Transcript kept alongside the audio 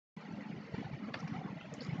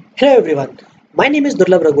Hello everyone, my name is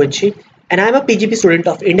Durlabh Raghuvanshi and I am a PGP student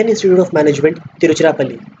of Indian Institute of Management,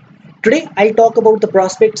 Tiruchirappalli. Today I'll talk about the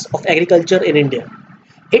prospects of agriculture in India.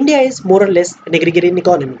 India is more or less an agrarian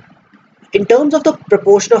economy. In terms of the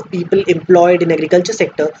proportion of people employed in agriculture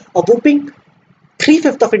sector, a whopping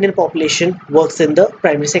three-fifths of Indian population works in the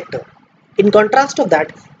primary sector. In contrast of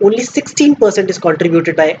that, only 16% is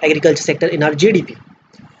contributed by agriculture sector in our GDP.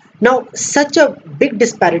 Now, such a big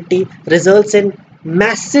disparity results in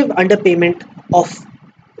massive underpayment of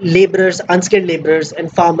laborers, unskilled laborers,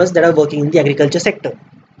 and farmers that are working in the agriculture sector.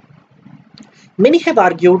 Many have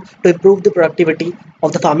argued to improve the productivity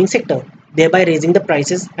of the farming sector, thereby raising the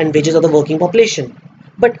prices and wages of the working population.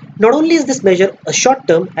 But not only is this measure a short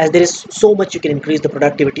term, as there is so much you can increase the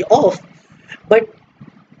productivity of, but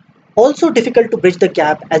also difficult to bridge the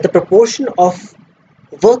gap as the proportion of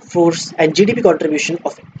workforce and GDP contribution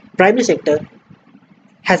of primary sector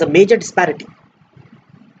has a major disparity.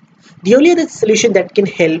 The only other solution that can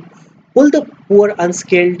help pull the poor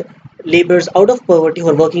unskilled laborers out of poverty who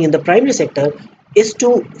are working in the primary sector is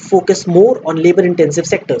to focus more on labor intensive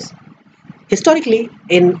sectors. Historically,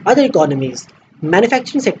 in other economies,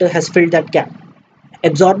 manufacturing sector has filled that gap,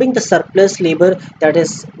 absorbing the surplus labor that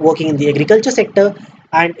is working in the agriculture sector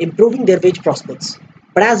and improving their wage prospects.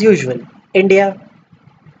 But as usual, India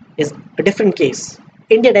is a different case.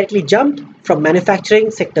 India directly jumped from manufacturing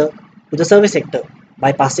sector to the service sector,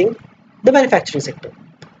 bypassing the manufacturing sector.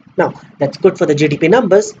 Now, that's good for the GDP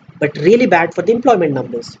numbers, but really bad for the employment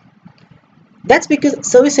numbers. That's because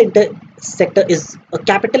sector is a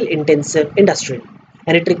capital intensive industry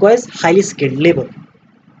and it requires highly skilled labor.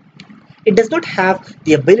 It does not have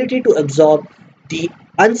the ability to absorb the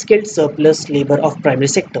unskilled surplus labor of primary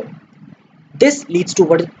sector. This leads to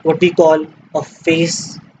what we call a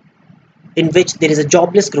phase in which there is a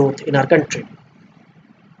jobless growth in our country.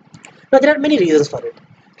 Now, there are many reasons for it,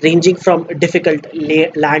 ranging from difficult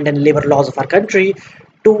land and labor laws of our country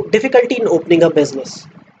to difficulty in opening a business,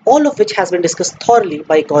 all of which has been discussed thoroughly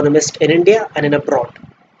by economists in India and in abroad.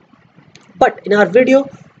 But in our video,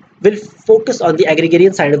 we'll focus on the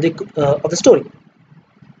agrarian side of the story,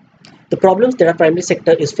 the problems that our primary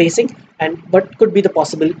sector is facing and what could be the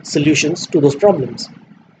possible solutions to those problems.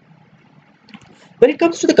 When it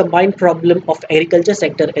comes to the combined problem of agriculture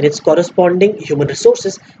sector and its corresponding human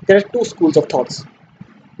resources, there are two schools of thoughts.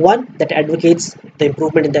 One that advocates the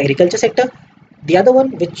improvement in the agriculture sector, the other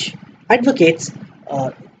one which advocates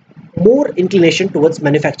more inclination towards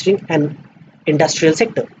manufacturing and industrial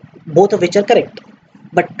sector, both of which are correct.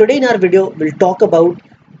 But today in our video, we'll talk about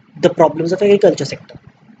the problems of agriculture sector.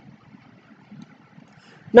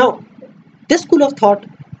 Now, this school of thought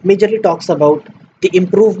majorly talks about the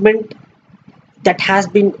improvement that has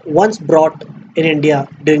been once brought in India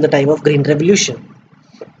during the time of Green Revolution.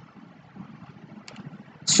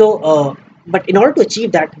 But in order to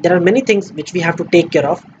achieve that, there are many things which we have to take care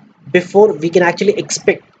of before we can actually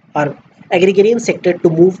expect our agrarian sector to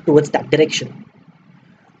move towards that direction.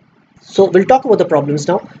 So we'll talk about the problems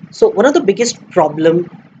now. So one of the biggest problem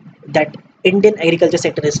that Indian agriculture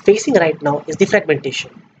sector is facing right now is the fragmentation.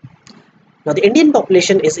 Now the Indian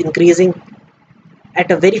population is increasing at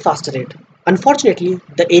a very fast rate. Unfortunately,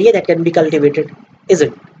 the area that can be cultivated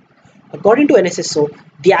isn't. According to NSSO,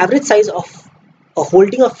 the average size of a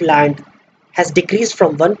holding of land has decreased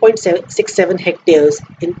from 1.67 hectares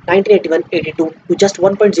in 1981-82 to just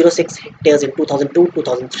 1.06 hectares in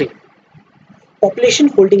 2002-2003. Population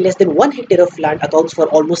holding less than 1 hectare of land accounts for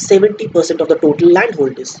almost 70% of the total land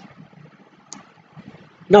holders.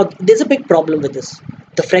 Now, there's a big problem with this.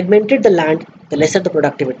 The fragmented the land, the lesser the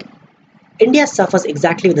productivity. India suffers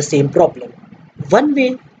exactly with the same problem. One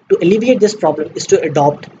way to alleviate this problem is to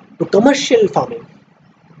adopt to commercial farming.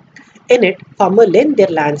 In it, farmers lend their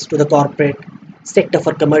lands to the corporate sector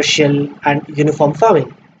for commercial and uniform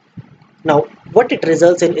farming. Now, what it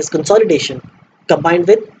results in is consolidation combined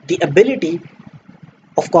with the ability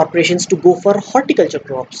of corporations to go for horticulture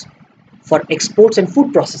crops, for exports and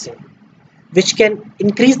food processing, which can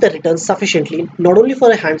increase the returns sufficiently not only for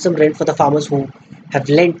a handsome rent for the farmers who have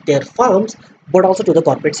lent their farms, but also to the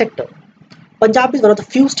corporate sector. Punjab is one of the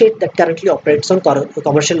few states that currently operates on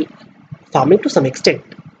commercial farming to some extent.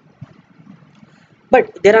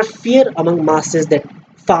 But there are fear among masses that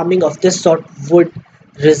farming of this sort would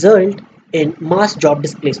result in mass job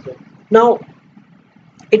displacement. Now,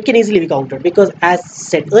 it can easily be countered because, as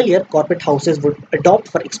said earlier, corporate houses would adopt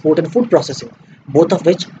for export and food processing, both of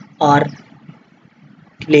which are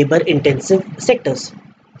labor intensive sectors.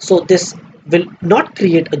 So this will not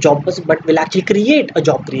create a job but will actually create a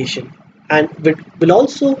job creation and will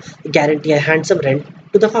also guarantee a handsome rent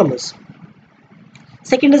to the farmers.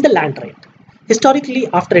 Second is the land right. Historically,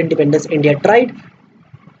 after independence, India tried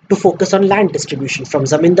to focus on land distribution from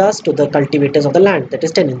zamindars to the cultivators of the land, that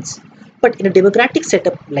is tenants. But in a democratic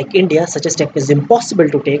setup like India, such a step is impossible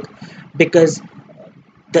to take because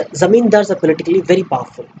the zamindars are politically very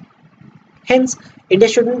powerful. Hence, India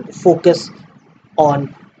shouldn't focus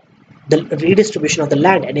on the redistribution of the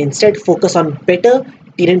land and instead focus on better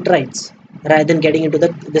tenant rights rather than getting into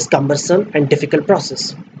this cumbersome and difficult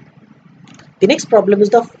process. The next problem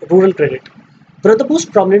is the rural credit. One of the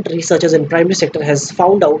most prominent researchers in primary sector has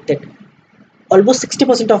found out that almost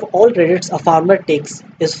 60% of all credits a farmer takes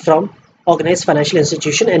is from organized financial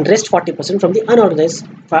institution and rest 40% from the unorganized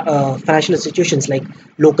financial institutions like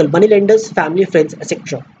local money lenders, family, friends,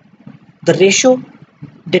 etc. The ratio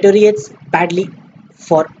deteriorates badly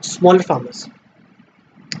for smaller farmers.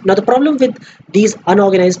 Now, the problem with these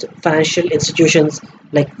unorganized financial institutions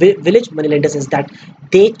like village moneylenders is that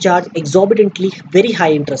they charge exorbitantly very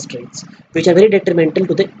high interest rates, which are very detrimental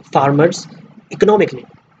to the farmers economically.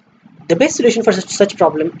 The best solution for such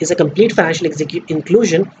problem is a complete financial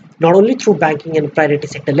inclusion, not only through banking and priority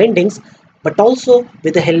sector lendings, but also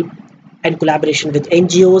with the help and collaboration with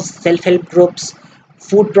NGOs, self-help groups,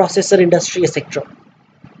 food processor industry, etc.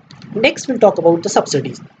 Next, we'll talk about the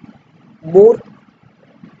subsidies. More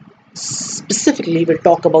specifically, we'll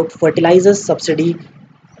talk about fertilizers subsidy,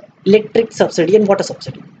 electric subsidy, and water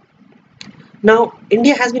subsidy. Now,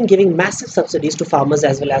 India has been giving massive subsidies to farmers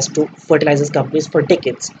as well as to fertilizers companies for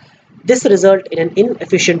decades. This results in an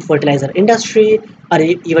inefficient fertilizer industry or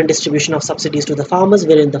even distribution of subsidies to the farmers,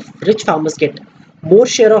 wherein the rich farmers get more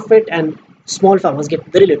share of it and small farmers get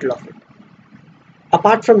very little of it.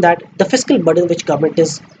 Apart from that, the fiscal burden which government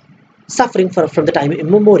is suffering from the time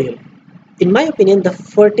immemorial. In my opinion, the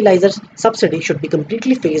fertilizer subsidy should be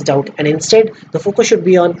completely phased out and instead the focus should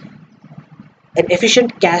be on an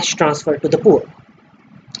efficient cash transfer to the poor.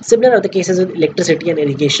 Similar are the cases with electricity and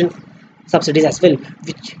irrigation subsidies as well,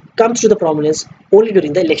 which comes to the prominence only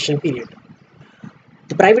during the election period.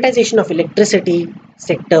 The privatization of electricity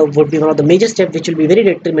sector would be one of the major steps which will be very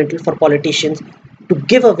detrimental for politicians to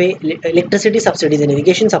give away electricity subsidies and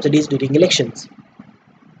irrigation subsidies during elections.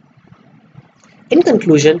 In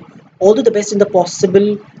conclusion, although the best in the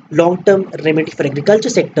possible long-term remedy for agriculture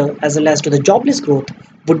sector as well as to the jobless growth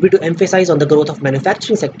would be to emphasize on the growth of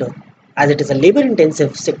manufacturing sector, as it is a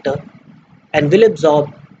labor-intensive sector and will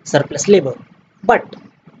absorb surplus labor. But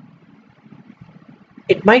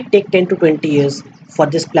it might take 10 to 20 years for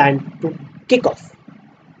this plan to kick off.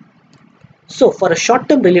 So for a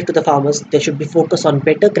short-term relief to the farmers, there should be focus on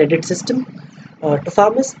better credit system to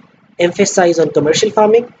farmers, emphasize on commercial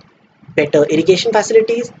farming, better irrigation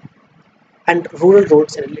facilities, and rural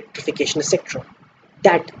roads and electrification, etc.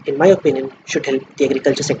 That, in my opinion, should help the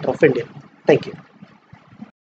agriculture sector of India. Thank you.